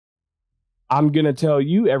I'm going to tell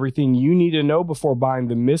you everything you need to know before buying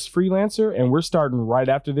the MISC Freelancer, and we're starting right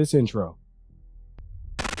after this intro.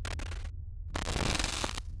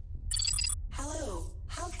 Hello,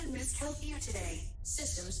 how can MISC help you today?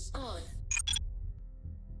 Systems on.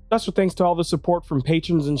 Special thanks to all the support from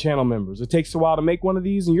patrons and channel members. It takes a while to make one of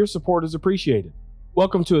these, and your support is appreciated.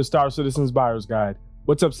 Welcome to a Star Citizens Buyer's Guide.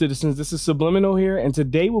 What's up, citizens? This is SubliminaL here, and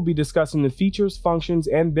today we'll be discussing the features, functions,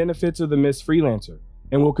 and benefits of the MISC Freelancer.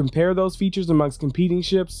 And we'll compare those features amongst competing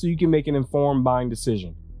ships so you can make an informed buying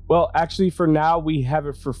decision. Well, actually, for now, we have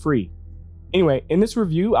it for free. Anyway, in this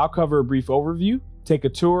review, I'll cover a brief overview, take a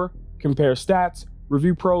tour, compare stats,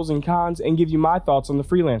 review pros and cons, and give you my thoughts on the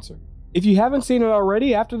Freelancer. If you haven't seen it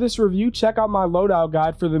already, after this review, check out my loadout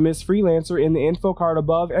guide for the MISC Freelancer in the info card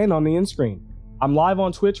above and on the end screen. I'm live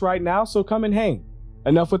on Twitch right now, so come and hang.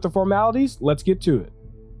 Enough with the formalities, let's get to it.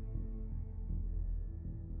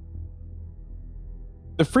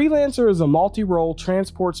 The Freelancer is a multi-role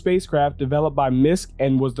transport spacecraft developed by MISC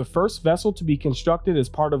and was the first vessel to be constructed as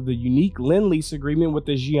part of the unique Lend-Lease agreement with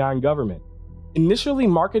the Xi'an government. Initially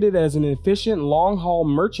marketed as an efficient long-haul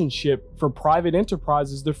merchant ship for private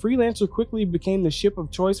enterprises, the Freelancer quickly became the ship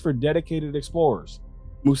of choice for dedicated explorers.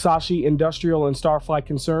 Musashi Industrial and Starflight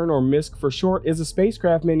Concern, or MISC for short, is a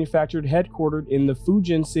spacecraft manufactured headquartered in the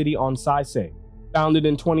Fujian city on Saisei. Founded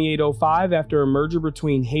in 2805 after a merger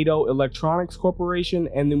between Hato Electronics Corporation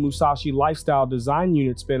and the Musashi Lifestyle Design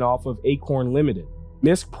Unit spin-off of Acorn Limited.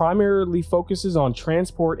 MISC primarily focuses on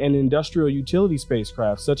transport and industrial utility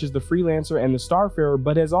spacecraft such as the Freelancer and the Starfarer,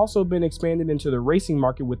 but has also been expanded into the racing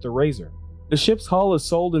market with the Razor. The ship's hull is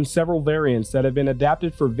sold in several variants that have been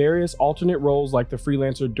adapted for various alternate roles like the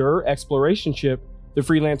Freelancer Dur Exploration Ship, the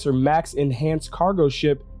Freelancer Max Enhanced Cargo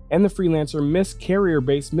Ship, and the Freelancer MISC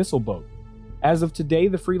Carrier-Based Missile Boat. As of today,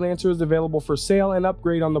 the Freelancer is available for sale and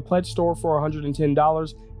upgrade on the Pledge Store for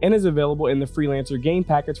 $110 and is available in the Freelancer Game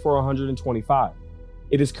Package for $125.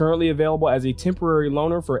 It is currently available as a temporary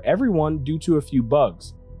loaner for everyone due to a few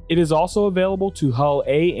bugs. It is also available to Hull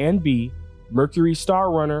A and B, Mercury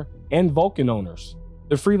Star Runner, and Vulcan owners.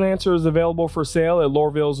 The Freelancer is available for sale at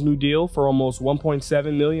Lorville's New Deal for almost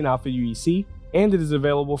 1.7 million Alpha UEC, and it is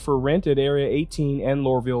available for rent at Area 18 and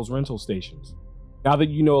Lorville's rental stations. Now that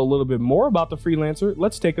you know a little bit more about the Freelancer,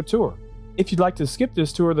 let's take a tour. If you'd like to skip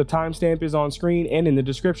this tour, the timestamp is on screen and in the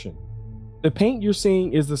description. The paint you're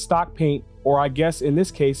seeing is the stock paint, or I guess in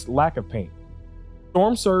this case, lack of paint.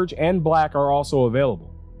 Storm Surge and Black are also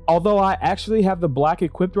available. Although I actually have the Black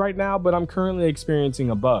equipped right now, but I'm currently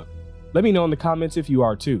experiencing a bug. Let me know in the comments if you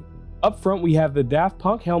are too. Up front, we have the Daft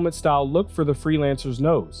Punk helmet style look for the Freelancer's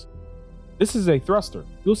nose. This is a thruster.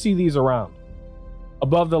 You'll see these around.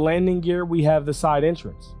 Above the landing gear, we have the side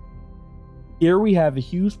entrance. Here we have the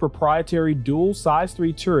huge proprietary dual size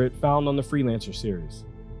 3 turret found on the Freelancer series.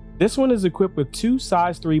 This one is equipped with 2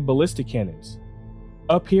 size 3 ballistic cannons.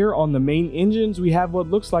 Up here on the main engines, we have what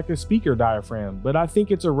looks like a speaker diaphragm, but I think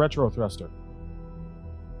it's a retro thruster.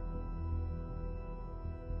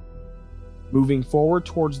 Moving forward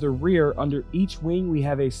towards the rear, under each wing we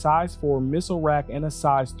have a size 4 missile rack and a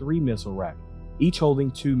size 3 missile rack, each holding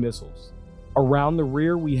 2 missiles. Around the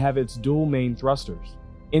rear, we have its dual main thrusters.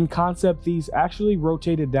 In concept, these actually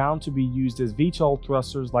rotated down to be used as VTOL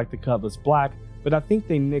thrusters like the Cutlass Black, but I think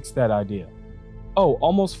they nixed that idea. Oh,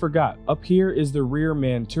 almost forgot, up here is the rear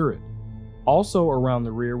man turret. Also around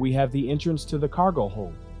the rear, we have the entrance to the cargo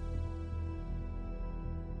hold.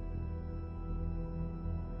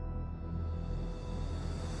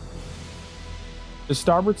 The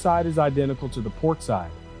starboard side is identical to the port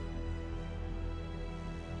side.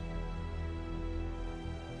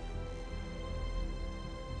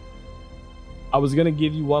 I was going to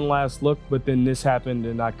give you one last look, but then this happened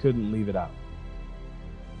and I couldn't leave it out.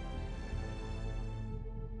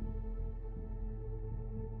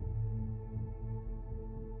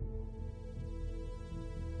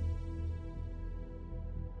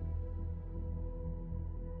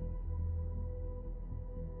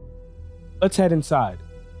 Let's head inside.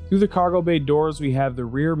 Through the cargo bay doors, we have the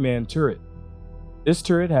rear man turret. This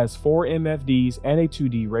turret has 4 MFDs and a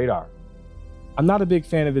 2D radar. I'm not a big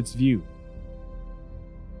fan of its view.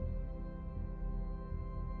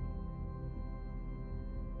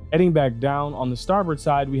 Heading back down, on the starboard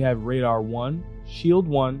side, we have Radar 1, Shield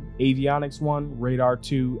 1, Avionics 1, Radar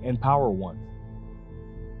 2, and Power 1.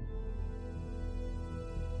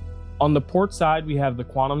 On the port side, we have the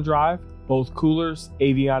Quantum Drive, both coolers,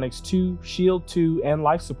 Avionics 2, Shield 2, and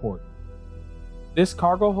life support. This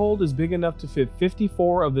cargo hold is big enough to fit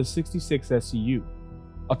 54 of the 66 SCU.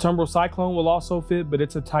 A Tumbrel Cyclone will also fit, but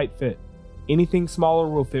it's a tight fit. Anything smaller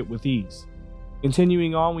will fit with ease.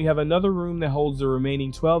 Continuing on, we have another room that holds the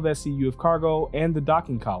remaining 12 SCU of cargo and the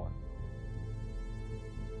docking collar.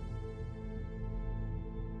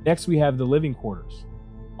 Next, we have the living quarters.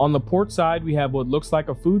 On the port side, we have what looks like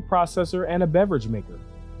a food processor and a beverage maker.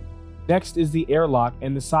 Next is the airlock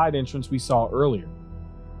and the side entrance we saw earlier.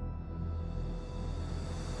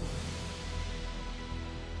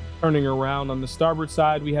 Turning around, on the starboard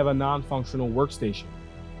side, we have a non-functional workstation.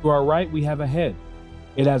 To our right, we have a head.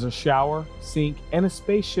 It has a shower, sink, and a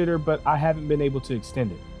space shitter, but I haven't been able to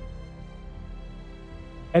extend it.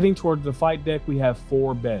 Heading towards the flight deck, we have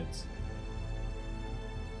 4 beds.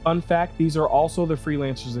 Fun fact, these are also the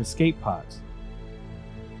Freelancer's escape pods.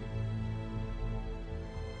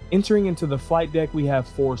 Entering into the flight deck, we have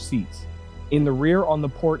 4 seats. In the rear, on the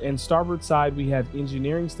port and starboard side, we have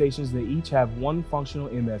engineering stations that each have 1 functional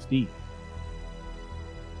MFD.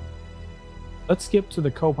 Let's skip to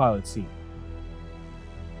the co-pilot seat.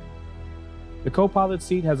 The co-pilot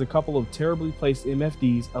seat has a couple of terribly placed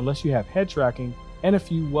MFDs unless you have head tracking, and a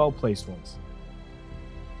few well-placed ones.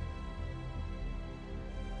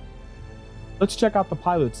 Let's check out the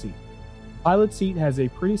pilot seat. Pilot seat has a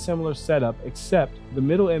pretty similar setup, except the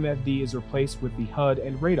middle MFD is replaced with the HUD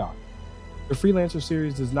and radar. The Freelancer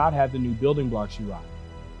series does not have the new building blocks UI.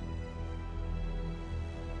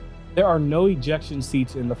 There are no ejection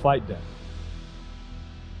seats in the flight deck.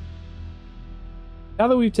 Now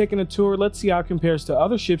that we've taken a tour, let's see how it compares to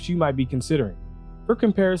other ships you might be considering. For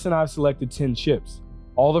comparison, I've selected 10 ships,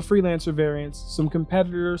 all the Freelancer variants, some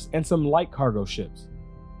competitors, and some light cargo ships.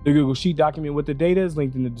 The Google Sheet document with the data is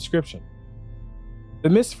linked in the description. The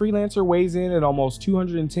MISC Freelancer weighs in at almost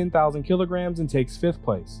 210,000 kilograms and takes 5th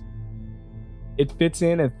place. It fits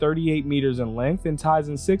in at 38 meters in length and ties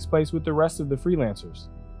in 6th place with the rest of the Freelancers.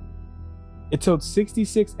 It totes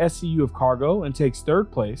 66 SCU of cargo and takes 3rd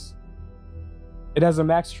place. It has a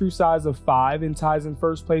max crew size of 5 and ties in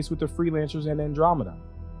 1st place with the Freelancers and Andromeda.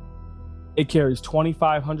 It carries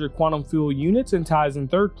 2,500 quantum fuel units and ties in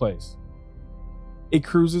 3rd place. It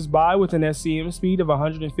cruises by with an SCM speed of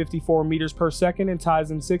 154 meters per second and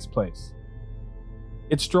ties in 6th place.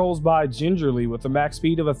 It strolls by gingerly with a max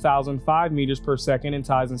speed of 1,005 meters per second and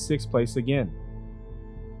ties in 6th place again.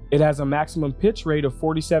 It has a maximum pitch rate of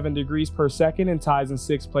 47 degrees per second and ties in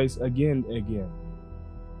 6th place again.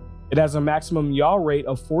 It has a maximum yaw rate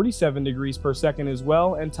of 47 degrees per second as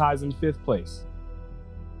well and ties in 5th place.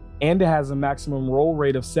 And it has a maximum roll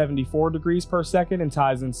rate of 74 degrees per second and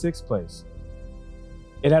ties in 6th place.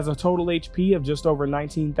 It has a total HP of just over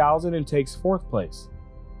 19,000 and takes 4th place.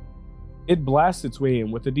 It blasts its way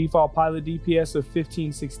in with a default pilot DPS of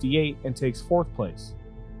 1568 and takes 4th place.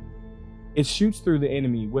 It shoots through the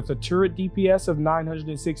enemy with a turret DPS of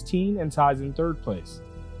 916 and ties in 3rd place.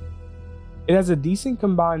 It has a decent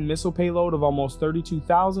combined missile payload of almost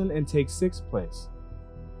 32,000 and takes 6th place.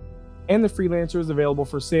 And the Freelancer is available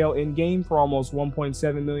for sale in-game for almost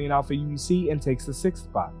 1.7 million Alpha UEC and takes the 6th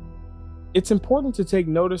spot. It's important to take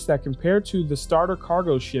notice that compared to the starter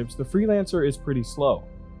cargo ships, the Freelancer is pretty slow.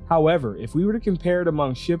 However, if we were to compare it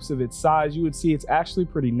among ships of its size, you would see it's actually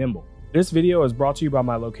pretty nimble. This video is brought to you by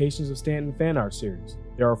my Locations of Stanton fan art series.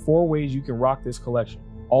 There are 4 ways you can rock this collection.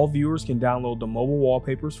 All viewers can download the mobile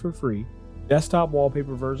wallpapers for free. Desktop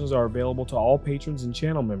wallpaper versions are available to all patrons and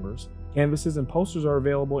channel members. Canvases and posters are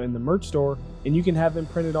available in the merch store, and you can have them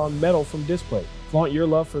printed on metal from display. Flaunt your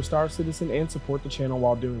love for Star Citizen and support the channel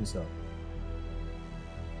while doing so.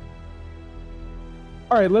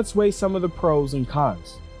 Alright, let's weigh some of the pros and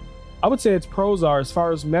cons. I would say its pros are, as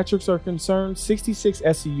far as metrics are concerned, 66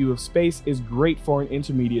 SCU of space is great for an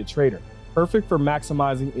intermediate trader, perfect for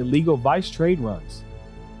maximizing illegal vice trade runs.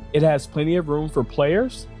 It has plenty of room for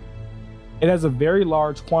players. It has a very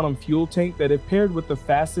large quantum fuel tank that, if paired with the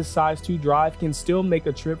fastest size 2 drive, can still make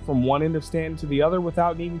a trip from one end of Stanton to the other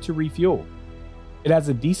without needing to refuel. It has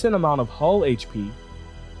a decent amount of hull HP.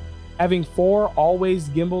 Having 4 always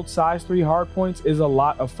gimbaled size 3 hardpoints is a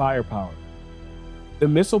lot of firepower. The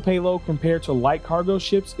missile payload compared to light cargo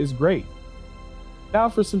ships is great. Now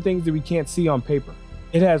for some things that we can't see on paper.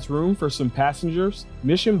 It has room for some passengers,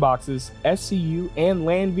 mission boxes, SCU, and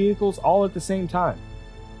land vehicles all at the same time.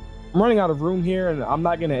 I'm running out of room here and I'm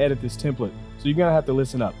not going to edit this template, so you're going to have to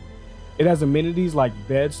listen up. It has amenities like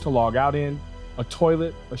beds to log out in, a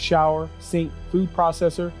toilet, a shower, sink, food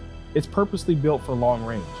processor. It's purposely built for long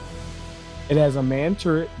range. It has a manned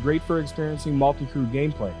turret, great for experiencing multi-crew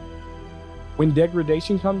gameplay. When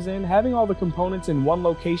degradation comes in, having all the components in one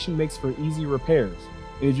location makes for easy repairs.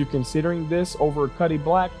 And if you're considering this over a Cuddy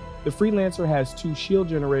Black, the Freelancer has 2 shield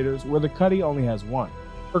generators where the Cuddy only has 1.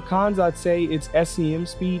 For cons, I'd say its SCM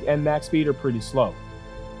speed and max speed are pretty slow.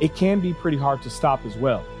 It can be pretty hard to stop as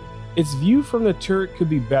well. Its view from the turret could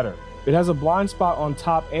be better. It has a blind spot on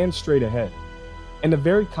top and straight ahead. And a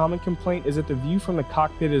very common complaint is that the view from the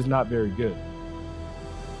cockpit is not very good.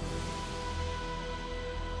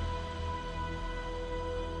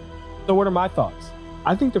 So what are my thoughts?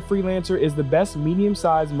 I think the Freelancer is the best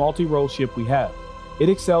medium-sized multi-role ship we have. It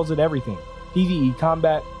excels at everything: PvE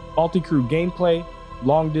combat, multi-crew gameplay,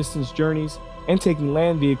 long-distance journeys, and taking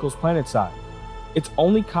land vehicles planetside. Its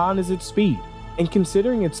only con is its speed, and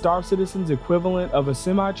considering its Star Citizen's equivalent of a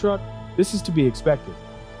semi-truck, this is to be expected.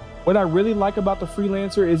 What I really like about the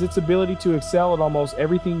Freelancer is its ability to excel at almost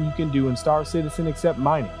everything you can do in Star Citizen except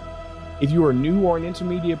mining. If you are new or an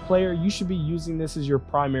intermediate player, you should be using this as your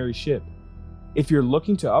primary ship. If you're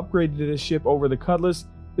looking to upgrade to this ship over the Cutlass,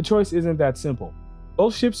 the choice isn't that simple.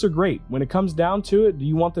 Both ships are great. When it comes down to it, do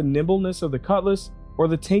you want the nimbleness of the Cutlass or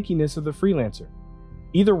the tankiness of the Freelancer?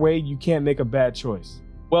 Either way, you can't make a bad choice.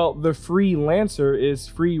 Well, the Freelancer is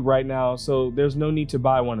free right now, so there's no need to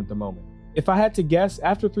buy one at the moment. If I had to guess,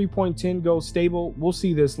 after 3.10 goes stable, we'll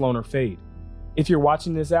see this loaner fade. If you're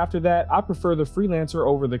watching this after that, I prefer the Freelancer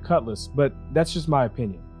over the Cutlass, but that's just my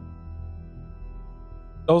opinion.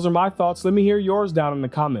 Those are my thoughts. Let me hear yours down in the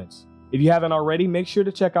comments. If you haven't already, make sure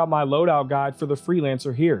to check out my loadout guide for the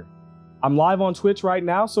Freelancer here. I'm live on Twitch right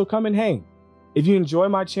now, so come and hang. If you enjoy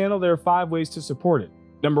my channel, there are 5 ways to support it.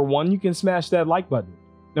 Number 1, you can smash that like button.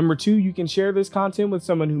 Number 2, you can share this content with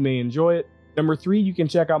someone who may enjoy it. Number 3, you can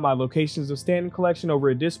check out my locations of stand-in collection over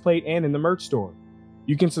at Displate and in the merch store.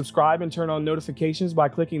 You can subscribe and turn on notifications by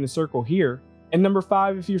clicking the circle here. And number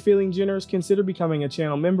 5, if you're feeling generous, consider becoming a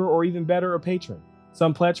channel member or even better, a patron.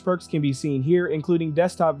 Some pledge perks can be seen here, including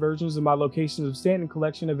desktop versions of my locations of stand-in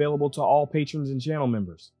collection available to all patrons and channel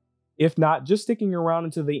members. If not, just sticking around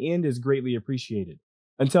until the end is greatly appreciated.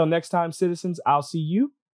 Until next time, citizens, I'll see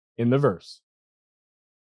you in the verse.